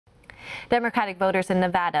Democratic voters in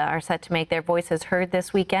Nevada are set to make their voices heard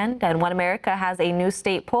this weekend, and One America has a new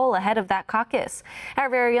state poll ahead of that caucus. Our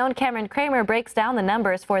very own Cramer breaks down the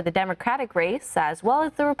numbers for the Democratic race as well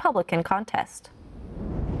as the Republican contest.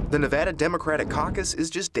 The Nevada Democratic Caucus is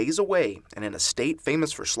just days away, and in a state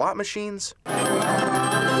famous for slot machines,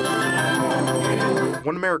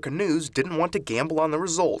 One America News didn't want to gamble on the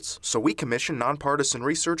results, so we commissioned nonpartisan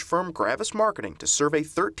research firm Gravis Marketing to survey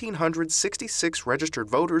 1,366 registered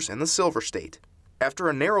voters in the Silver State. After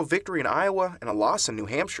a narrow victory in Iowa and a loss in New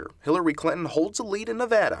Hampshire, Hillary Clinton holds a lead in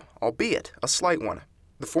Nevada, albeit a slight one.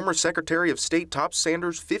 The former Secretary of State tops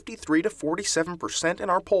Sanders 53 to 47% in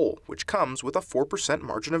our poll, which comes with a 4%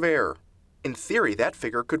 margin of error. In theory, that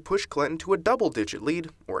figure could push Clinton to a double-digit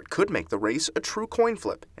lead, or it could make the race a true coin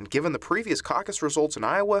flip, and given the previous caucus results in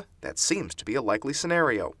Iowa, that seems to be a likely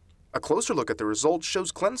scenario. A closer look at the results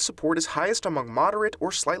shows Clinton's support is highest among moderate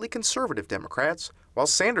or slightly conservative Democrats, while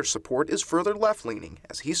Sanders' support is further left-leaning,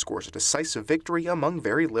 as he scores a decisive victory among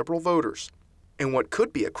very liberal voters. In what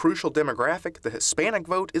could be a crucial demographic, the Hispanic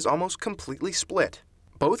vote is almost completely split.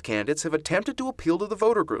 Both candidates have attempted to appeal to the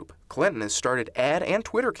voter group. Clinton has started ad and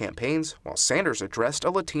Twitter campaigns, while Sanders addressed a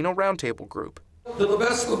Latino roundtable group. To the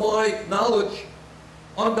best of my knowledge,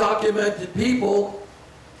 undocumented people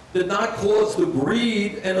did not cause the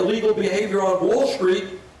greed and illegal behavior on Wall Street.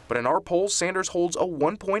 But in our poll, Sanders holds a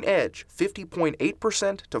 1-point edge, 50.8%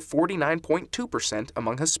 to 49.2%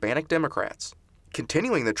 among Hispanic Democrats.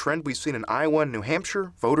 Continuing the trend we've seen in Iowa and New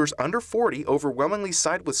Hampshire, voters under 40 overwhelmingly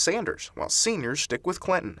side with Sanders, while seniors stick with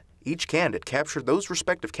Clinton. Each candidate captured those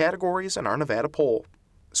respective categories in our Nevada poll.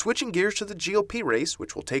 Switching gears to the GOP race,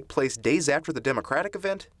 which will take place days after the Democratic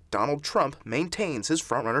event, Donald Trump maintains his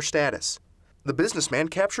frontrunner status. The businessman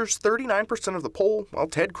captures 39% of the poll, while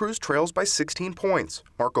Ted Cruz trails by 16 points.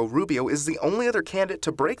 Marco Rubio is the only other candidate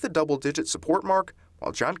to break the double-digit support mark,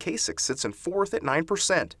 while John Kasich sits in fourth at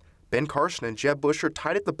 9%. Ben Carson and Jeb Bush are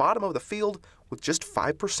tied at the bottom of the field with just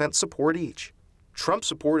 5% support each. Trump's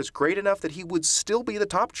support is great enough that he would still be the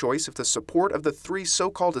top choice if the support of the three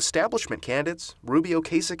so-called establishment candidates, Rubio,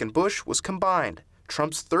 Kasich, and Bush, was combined.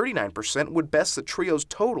 Trump's 39% would best the trio's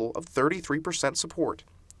total of 33% support.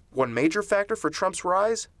 One major factor for Trump's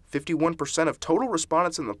rise, 51% of total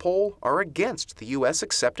respondents in the poll are against the U.S.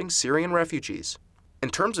 accepting Syrian refugees. In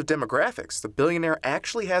terms of demographics, the billionaire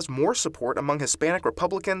actually has more support among Hispanic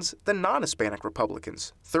Republicans than non-Hispanic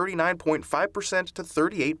Republicans, 39.5% to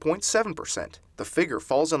 38.7%. The figure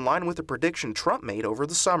falls in line with the prediction Trump made over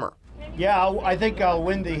the summer. Yeah, I think I'll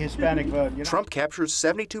win the Hispanic vote. Trump captures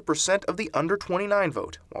 72% of the under 29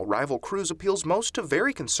 vote, while rival Cruz appeals most to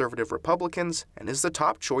very conservative Republicans and is the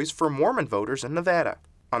top choice for Mormon voters in Nevada.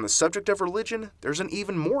 On the subject of religion, there's an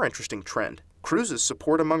even more interesting trend. Cruz's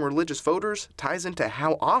support among religious voters ties into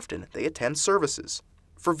how often they attend services.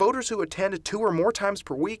 For voters who attend 2 or more times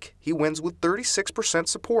per week, he wins with 36%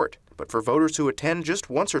 support. But for voters who attend just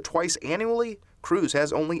once or twice annually, Cruz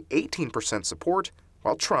has only 18% support,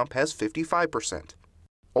 while Trump has 55%.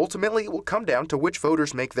 Ultimately, it will come down to which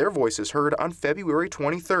voters make their voices heard on February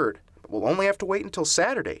 23rd. But we'll only have to wait until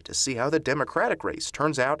Saturday to see how the Democratic race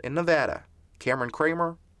turns out in Nevada.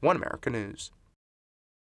 Cramer, One America News.